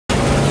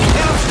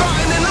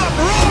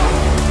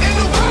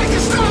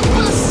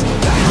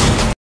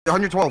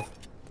112.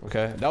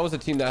 Okay, that was the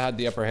team that had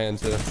the upper hand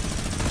too.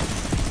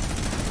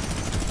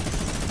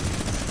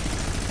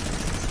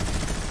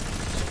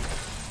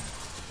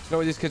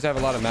 No, these kids have a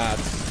lot of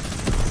mats.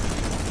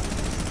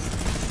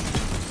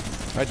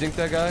 I think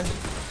that guy.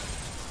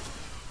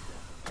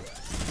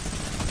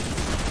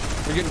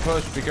 We're getting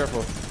pushed. Be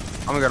careful.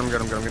 I'm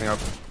getting up.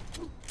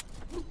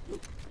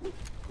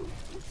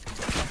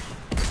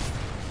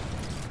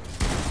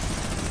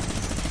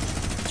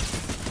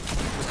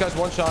 This guy's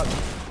one shot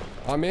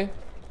on me.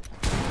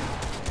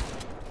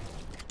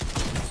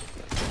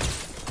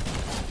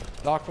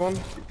 Knocked one.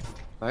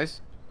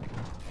 Nice.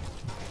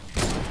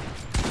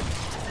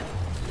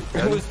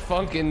 It was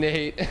funkin'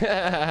 Nate.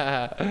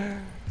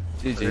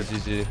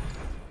 GG.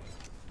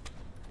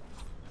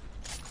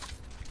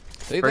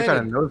 Bro,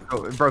 trying to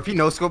no-scope. Bro, if he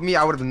no-scoped me,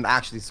 I would have been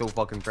actually so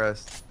fucking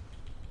impressed.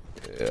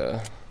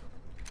 Yeah.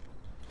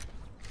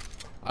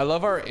 I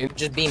love our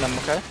just beam him,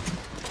 okay?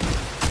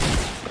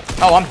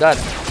 Oh, I'm dead.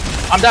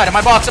 I'm dead. In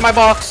my box.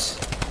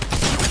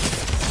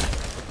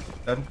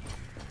 Dead.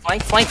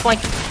 Flank.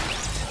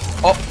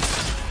 Oh.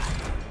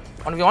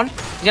 1v1.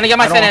 He's gonna get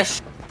my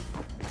finish.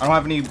 I don't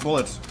have any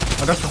bullets.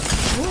 I got some.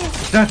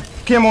 Dead.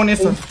 Camo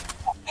Nissa.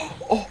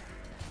 Oh.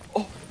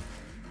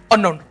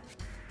 Unknown.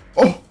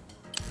 Oh.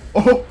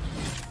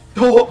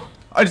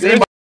 I just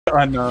aimbotted.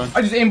 Unknown.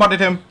 I just aimbotted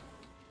him.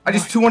 I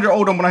just 200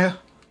 owed him when I.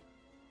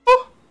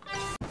 Oh.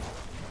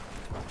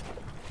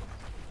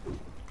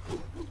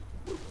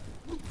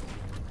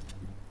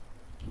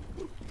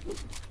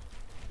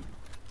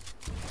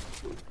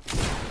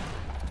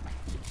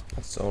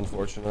 That's so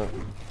unfortunate.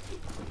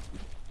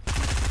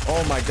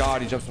 Oh my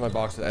god, he jumps in my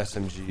box with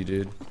SMG,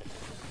 dude.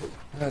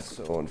 That's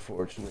so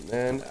unfortunate,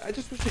 man. I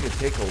just wish I could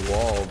take a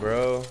wall,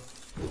 bro.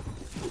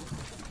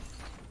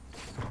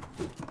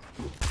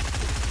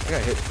 I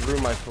got hit through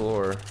my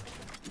floor.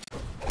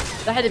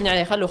 لا حد يبني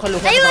عليه خلوه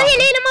ايوه هي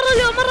مرة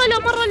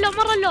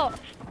لو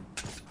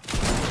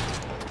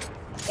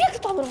يا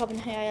قطع برغب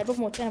النهاية يا عيال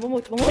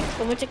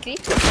بموت شكلي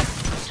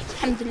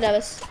الحمد لله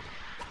بس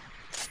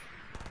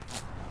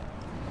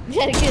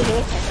مشارك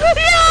كذا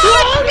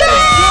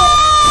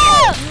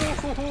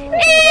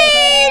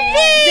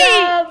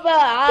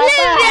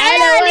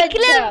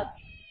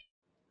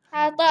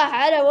عطاه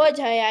على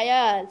وجهه يا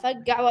عيال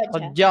فقع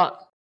وجهه رجال.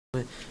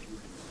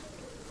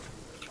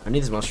 I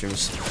need these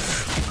mushrooms.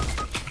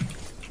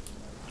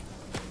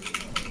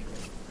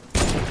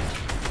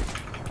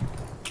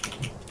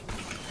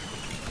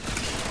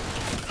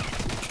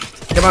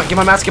 Get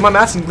my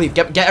mats and leave.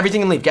 Get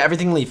everything and leave.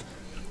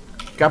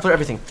 Grappler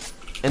everything.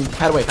 And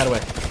pad away.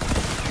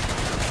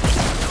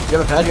 You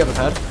have a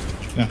pad?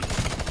 Yeah.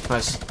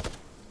 Nice.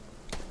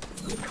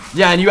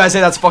 Yeah, and you guys say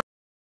that's fucking.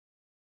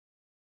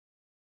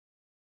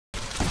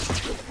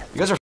 You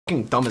guys are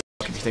fucking dumb as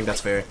fuck if you think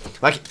that's fair.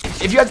 Like,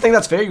 if you guys think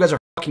that's fair, you guys are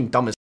fucking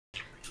dumb as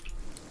fuck.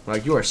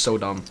 Like, you are so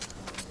dumb.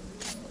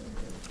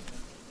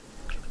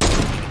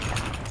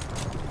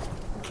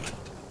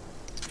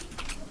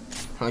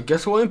 I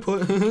guess what I put.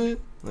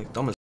 Like,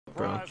 dumb as fuck,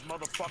 bro.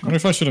 What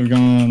if I should have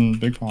gone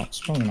big pots?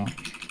 Probably not.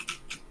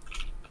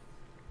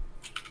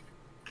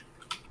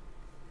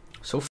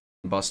 So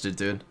fucking busted,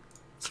 dude.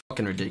 It's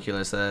fucking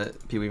ridiculous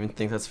that people even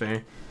think that's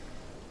fair.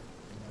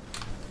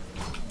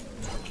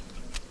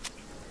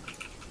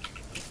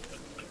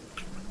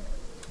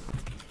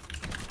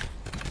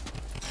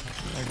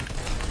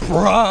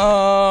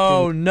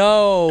 Bro,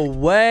 no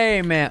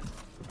way, man.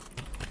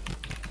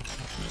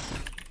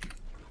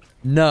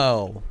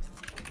 No.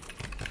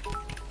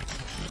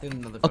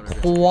 A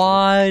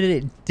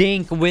quad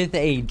dink with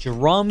a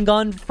drum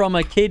gun from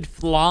a kid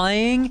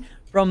flying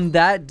from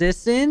that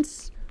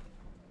distance.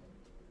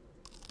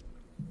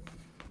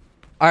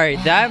 All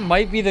right, that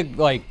might be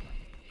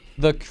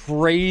the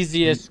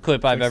craziest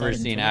clip I've ever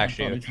seen.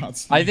 Actually,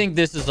 I think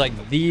this is like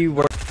the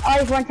worst. Oh,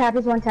 he's one tap.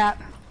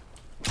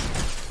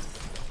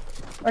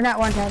 Or not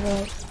one tap,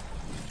 really.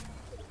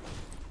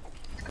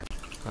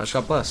 I just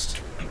got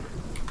blessed.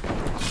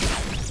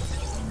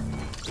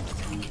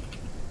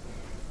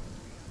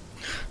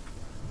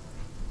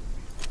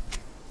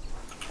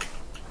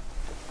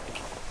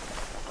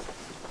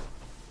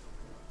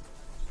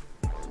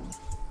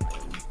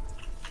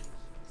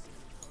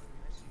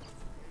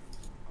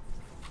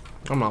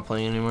 I'm not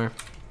playing anymore.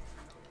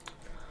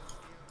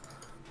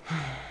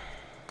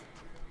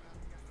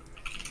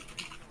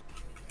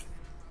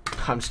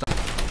 I'm stuck.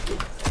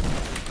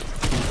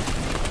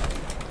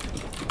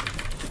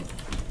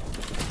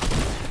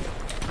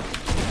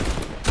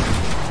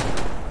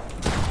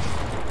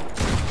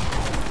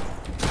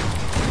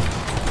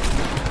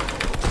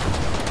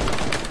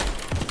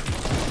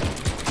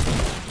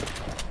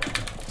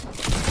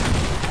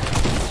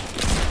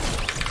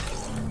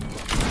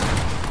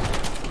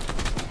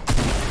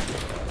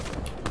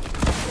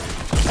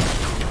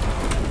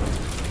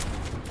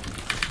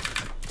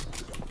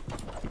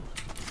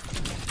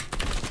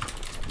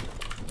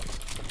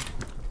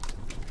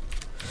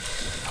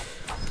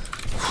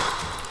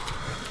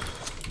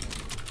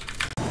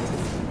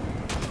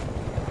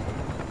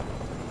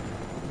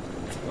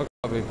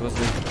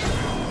 Pussy.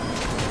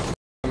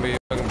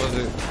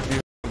 pussy. You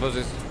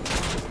pussies.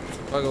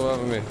 Fuck away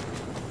from me.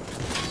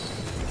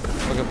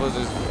 Fucking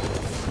pussies.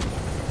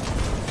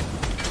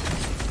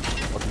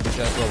 Fucking bitch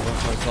ass little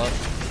my slot.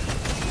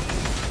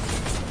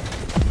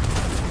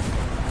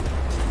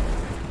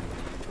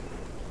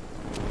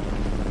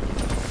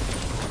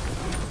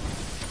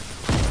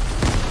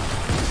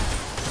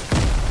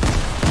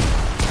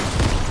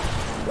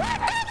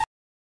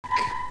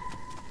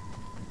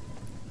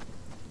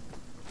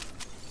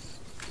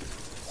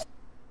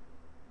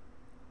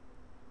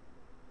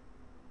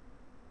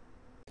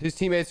 His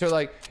teammates are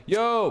like,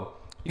 yo,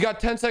 you got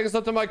 10 seconds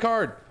left on my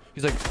card.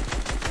 He's like,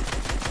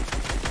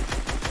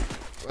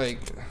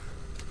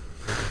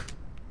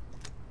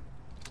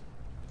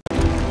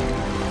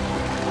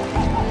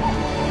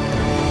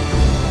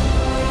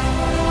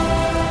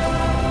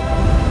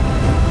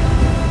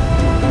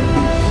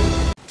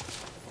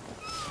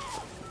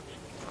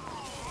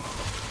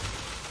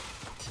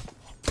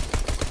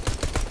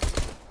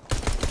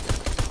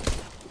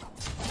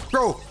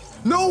 Bro,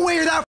 no way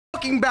you're that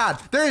fucking bad.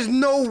 There is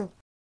no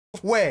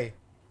way.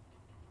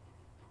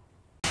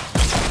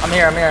 I'm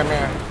here. I'm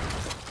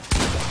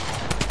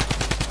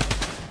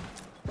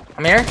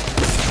here.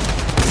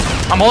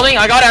 I'm holding.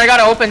 I got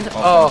it open.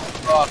 Oh.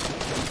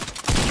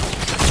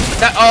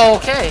 That. Oh,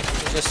 okay.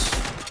 Just.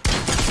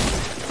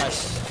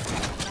 Nice.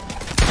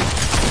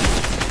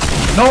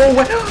 No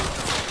way.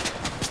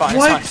 It's fine.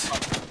 What? It's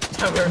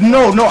fine.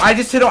 No, I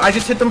just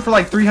hit them for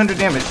like 300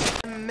 damage.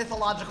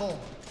 Mythological.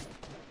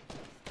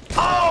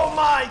 Oh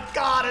my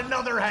god,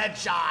 another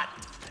headshot.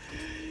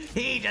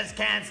 He just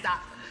can't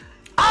stop.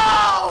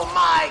 Oh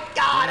my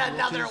god,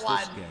 another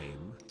one.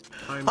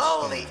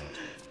 Holy.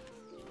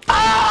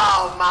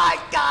 Oh my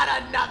god,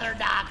 another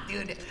knock,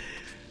 dude.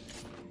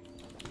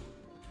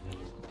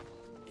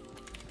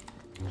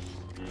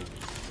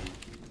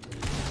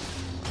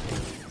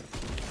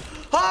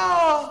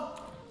 Oh.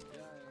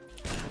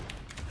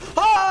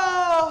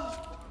 Oh.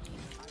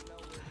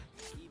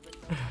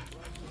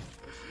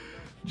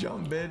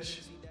 Jump,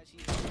 bitch.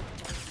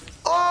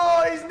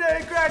 Oh, he's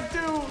net cracked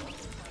too.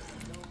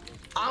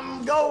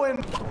 I'm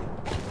going.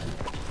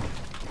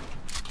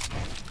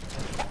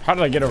 How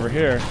did I get over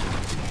here?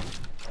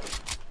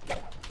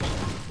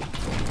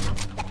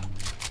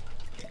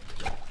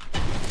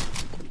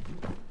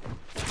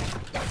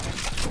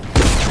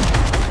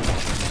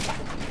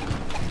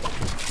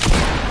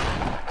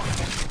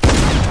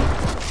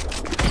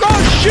 go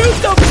shoot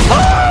the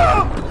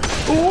pump!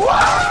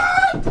 What?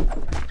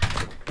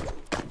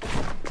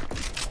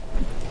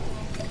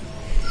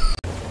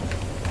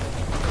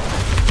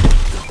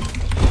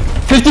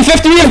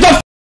 50-50 of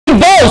the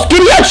balls!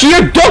 Get out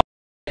your dumb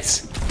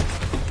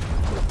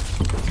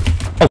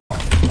oh.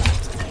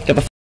 Get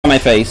the f out of my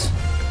face.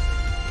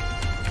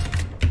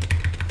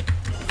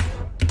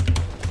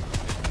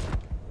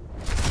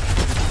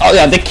 Oh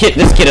yeah, this kid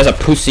is a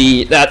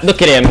pussy.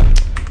 Look at him.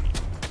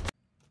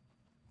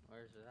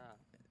 Where's it at?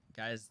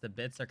 Guys, the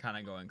bits are kind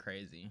of going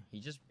crazy.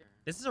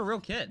 This is a real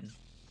kid.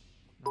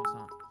 No, it's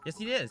not. Yes,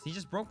 he is. He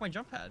just broke my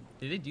jump pad.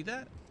 Did they do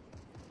that?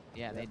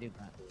 Yeah, they do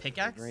that.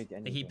 Pickaxe?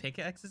 He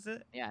pickaxes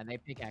it? Yeah, they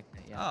pickaxe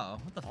it. Yeah. Oh,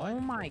 what the fuck? Oh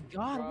my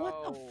god,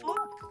 what the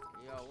fuck?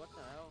 Yo, what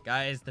the hell?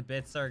 Guys, the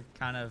bits are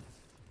kind of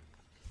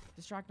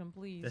Distract him,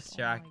 please.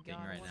 distracting oh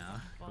my god, right what now. the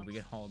If fuck? we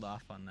can hold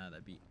off on that,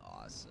 that'd be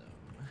awesome.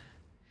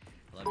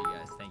 Love you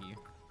guys. Thank you.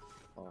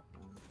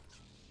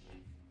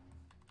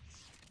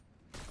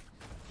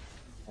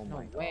 Oh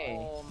my way.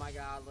 Oh my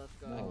god, let's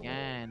go.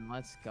 Again,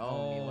 let's go.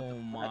 Oh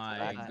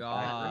my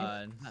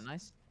god. Is that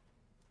nice?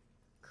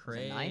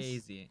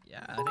 Crazy.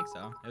 Yeah, I think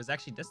so. It was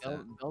actually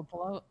distant. Build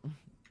pull out?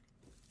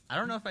 I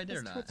don't know if I did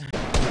or not.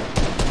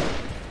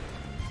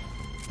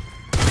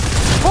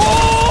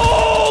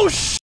 Oh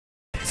shit!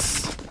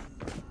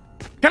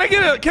 Can I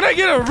get a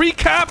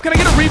recap? Can I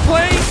get a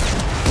replay?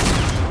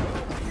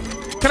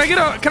 Can I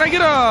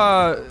get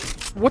a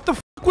what the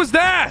fuck was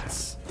that?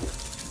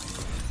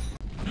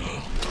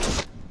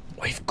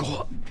 We've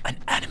got an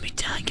enemy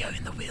tango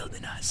in the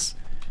wilderness.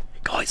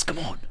 Guys, come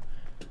on.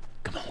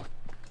 Come on.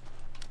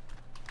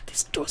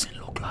 This doesn't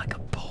look like a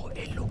bot,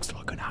 it looks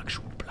like an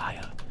actual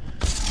player.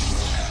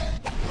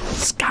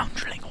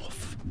 Scoundreling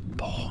off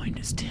behind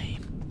his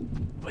team.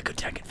 We could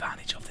take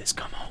advantage of this,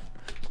 come on.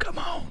 Come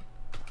on.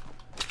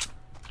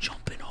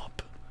 Jumping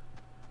up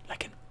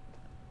like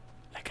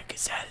a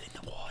gazelle in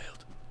the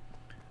wild.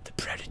 The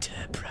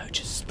predator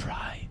approaches his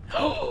prey.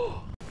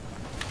 Oh!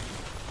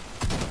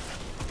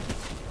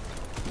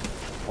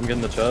 I'm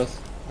getting the chest.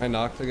 I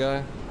knocked the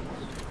guy.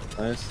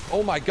 Nice.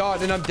 Oh my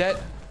god, and I'm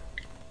dead.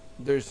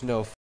 There's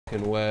no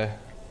fucking way.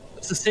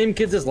 It's the same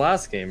kids as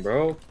last game,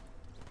 bro.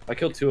 I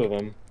killed 2 of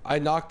them. I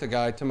knocked the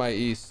guy to my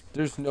east.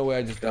 There's no way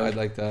I just died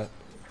like that.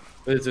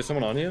 Wait, is there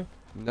someone on you?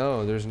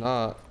 No, there's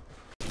not.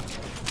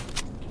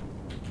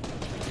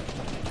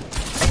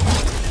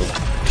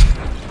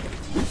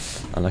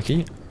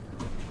 Unlucky.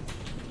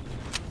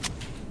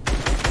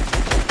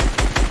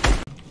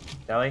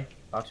 Deli,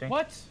 watching.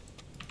 What?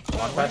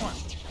 Launch What? pad.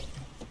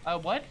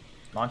 What?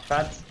 Launch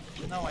pads.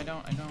 No, I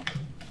don't.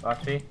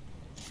 Watch B.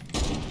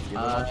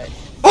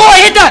 Oh,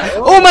 I hit that!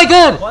 Oh my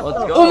god!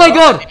 Oh my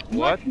god!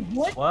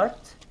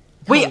 What?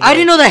 Wait, I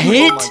didn't know that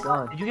hit.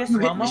 Did you get You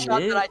hit slow-mo? the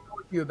shot that I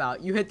told you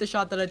about. You hit the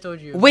shot that I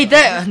told you. Wait,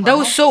 that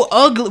was so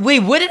ugly. Wait,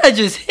 what did I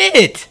just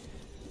hit?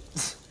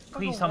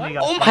 Please tell me you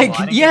got Oh slow-mo. my I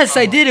god! didn't get Yes,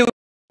 I slow-mo. did. It